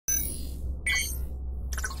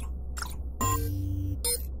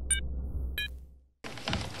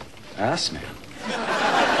Ass man?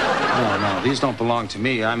 No, these don't belong to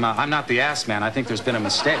me. I'm not the ass man. I think there's been a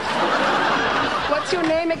mistake. What's your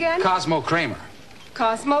name again? Cosmo Kramer.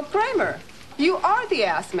 Cosmo Kramer. You are the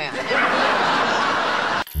ass man.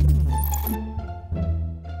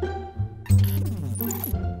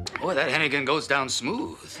 Boy, that Hennigan goes down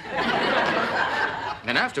smooth.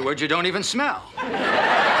 And afterwards, you don't even smell.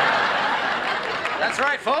 That's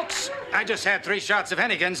right, folks. I just had 3 shots of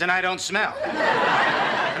Hennigans and I don't smell.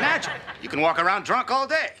 Imagine, you can walk around drunk all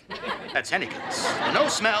day. That's Hennigan's. No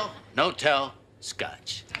smell, no tell,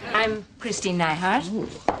 scotch. I'm Christine Neihart. Ooh,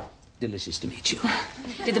 delicious to meet you.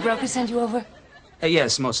 Did the broker send you over?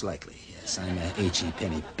 Yes, most likely. Yes, I'm H.E.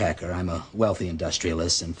 Pennypacker. I'm a wealthy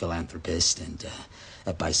industrialist and philanthropist and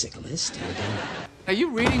a bicyclist. And, Are you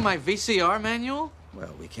reading my VCR manual?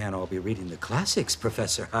 well, we can't all be reading the classics,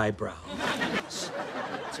 Professor Highbrow.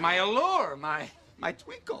 It's my allure, my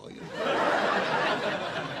twinkle. You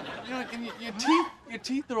know, and your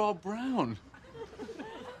teeth are all brown.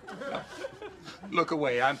 Look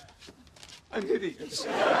away, I'm hideous.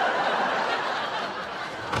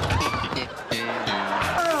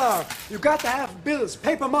 Oh, you got to have bills,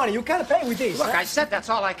 paper money. You can't pay with this. Look, I said that's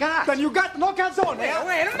all I got. Then you got no calzone. Wait a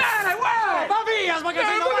minute, wait! Babillas,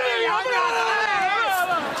 magazine,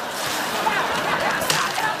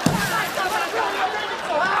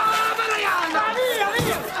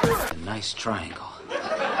 A nice triangle.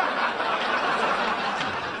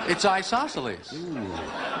 It's isosceles. Ooh.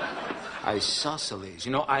 Isosceles.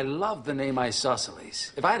 You know, I love the name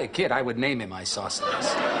Isosceles. If I had a kid, I would name him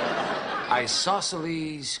Isosceles.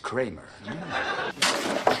 Isosceles Kramer.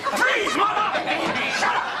 Freeze, Mama!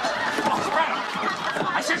 Shut up!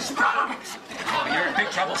 I said stop! Oh, you're in big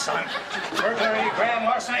trouble, son. Burglary, grand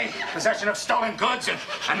larceny, possession of stolen goods,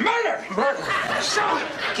 and murder! Murder! So,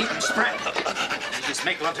 keep them spread. You just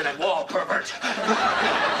make love to that wall, pervert.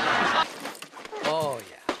 Oh, yeah.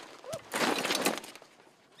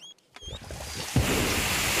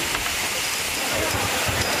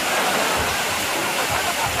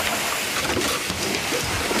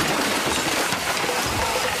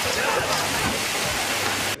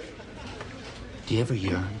 Do you ever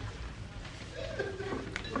yearn?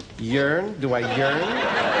 Yearn? Do I yearn?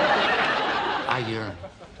 I yearn.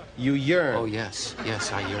 You yearn? Oh, yes,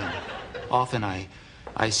 I yearn. Often I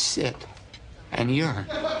sit and yearn.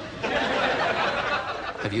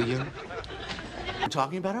 Have you yearned? We're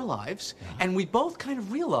talking about our lives, and we both kind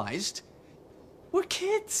of realized we're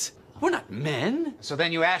kids. We're not men. So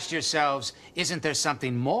then you asked yourselves, isn't there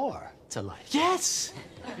something more to life? Yes,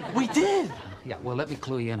 we did. Yeah, well, let me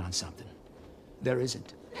clue you in on something. There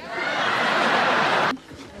isn't.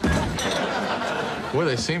 Boy,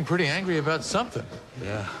 they seem pretty angry about something.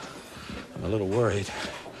 Yeah, I'm a little worried.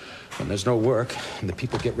 When there's no work and the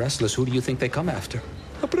people get restless, who do you think they come after?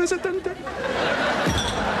 The presidente.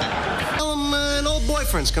 And old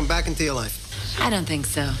boyfriends come back into your life. I don't think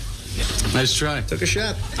so. Nice try. Took a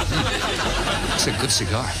shot. It's a good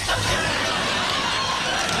cigar.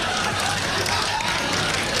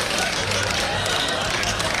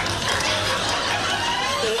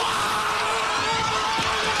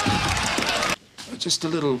 Just a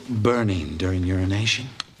little burning during urination.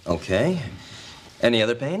 Okay. Any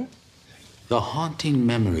other pain? The haunting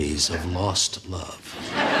memories of lost love.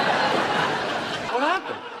 What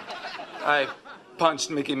happened? I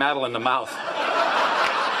punched Mickey Mantle in the mouth.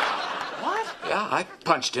 What? Yeah, I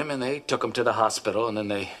punched him, and they took him to the hospital, and then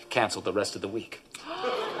they canceled the rest of the week.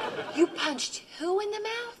 You punched who in the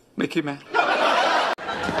mouth? Mickey Mantle.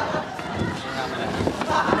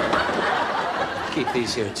 Keep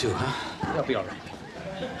these here, too, huh? They'll be all right.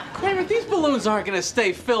 Kramer, these balloons aren't going to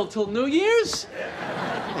stay filled till New Year's.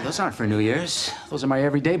 Well, those aren't for New Year's. Those are my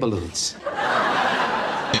everyday balloons.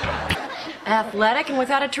 Athletic and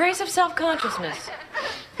without a trace of self-consciousness.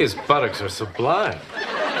 His buttocks are sublime.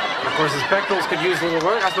 Of course, his pectorals could use a little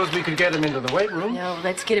work. I suppose we could get him into the weight room. No,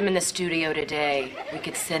 let's get him in the studio today. We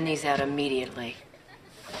could send these out immediately.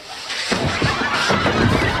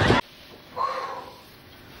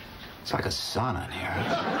 It's like a sauna in here.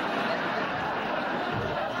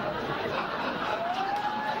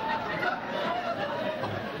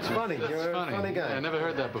 Funny. You're a funny guy. I never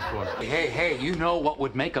heard that before. Hey, you know what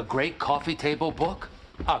would make a great coffee table book?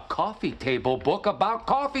 A coffee table book about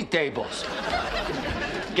coffee tables.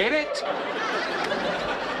 Get it?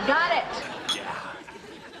 Got it.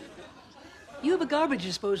 You have a garbage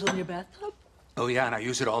disposal in your bathtub? Oh, yeah, and I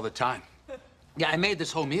use it all the time. Yeah, I made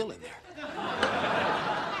this whole meal in there.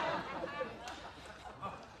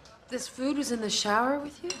 This food was in the shower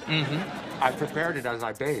with you? Mm-hmm. I prepared it as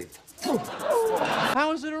I bathed.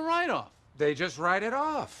 How is it a write-off? They just write it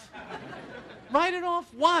off. Write it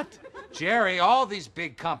off what? Jerry, all these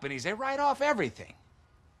big companies, they write off everything.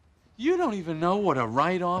 You don't even know what a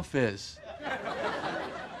write-off is.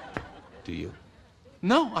 Do you?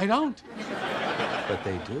 No, I don't. But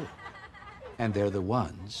they do. And they're the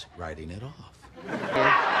ones writing it off.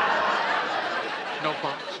 No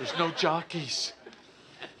boxers, no jockeys.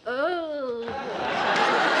 Oh.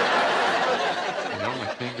 The only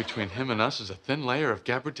thing between him and us is a thin layer of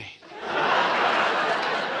gabardine.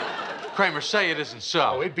 Kramer, say it isn't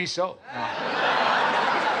so. Oh, it'd be so.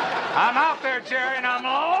 I'm out there, Jerry, and I'm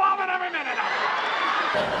loving every minute of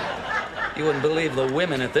it. You wouldn't believe the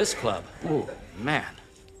women at this club. Ooh, man.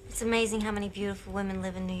 It's amazing how many beautiful women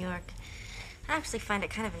live in New York. I actually find it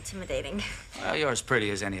kind of intimidating. Well, you're as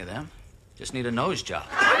pretty as any of them. Just need a nose job.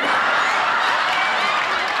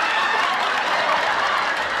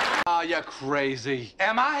 Oh, you're crazy.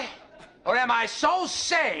 Am I? Or am I so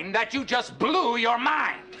sane that you just blew your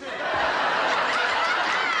mind?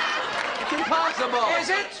 It's impossible. Is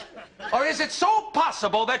it? Or is it so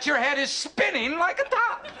possible that your head is spinning like a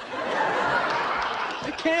top?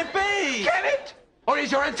 It can't be. Can it? Or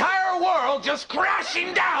is your entire world just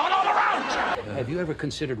crashing down all around you? Have you ever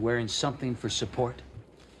considered wearing something for support?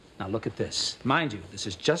 Now look at this. Mind you, this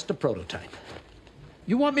is just a prototype.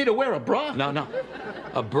 You want me to wear a bra? No, no.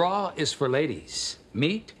 A bra is for ladies.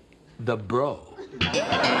 Meet the bro.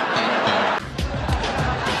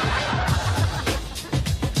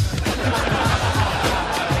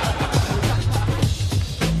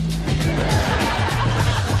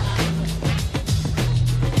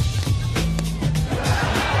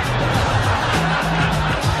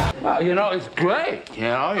 Well, you know, it's great. You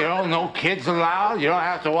know, no kids allowed. You don't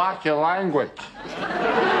have to watch your language.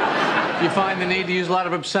 You find the need to use a lot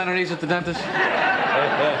of obscenities at the dentist?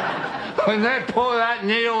 When they pull that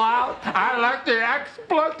needle out, I let the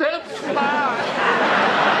expletives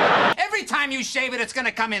fly. Every time you shave it, it's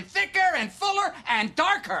gonna come in thicker and fuller and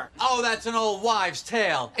darker. Oh, that's an old wives'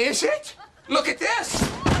 tale. Is it? Look at this.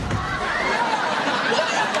 What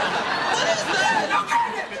is that? Look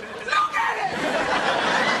at it! Look at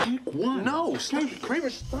it! Take one. No, stop.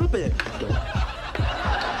 Kramer, stop it.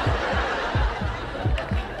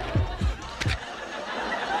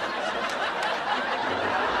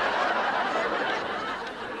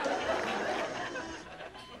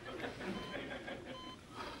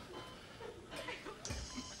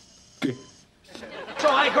 So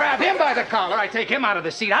I grab him by the collar, I take him out of the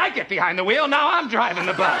seat, I get behind the wheel, now I'm driving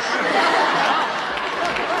the bus.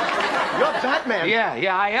 You're Batman.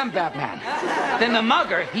 Yeah, I am Batman. Then the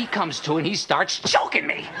mugger, he comes to and he starts choking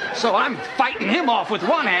me. So I'm fighting him off with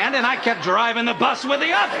one hand and I kept driving the bus with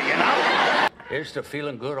the other, you know? Here's to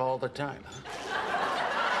feeling good all the time.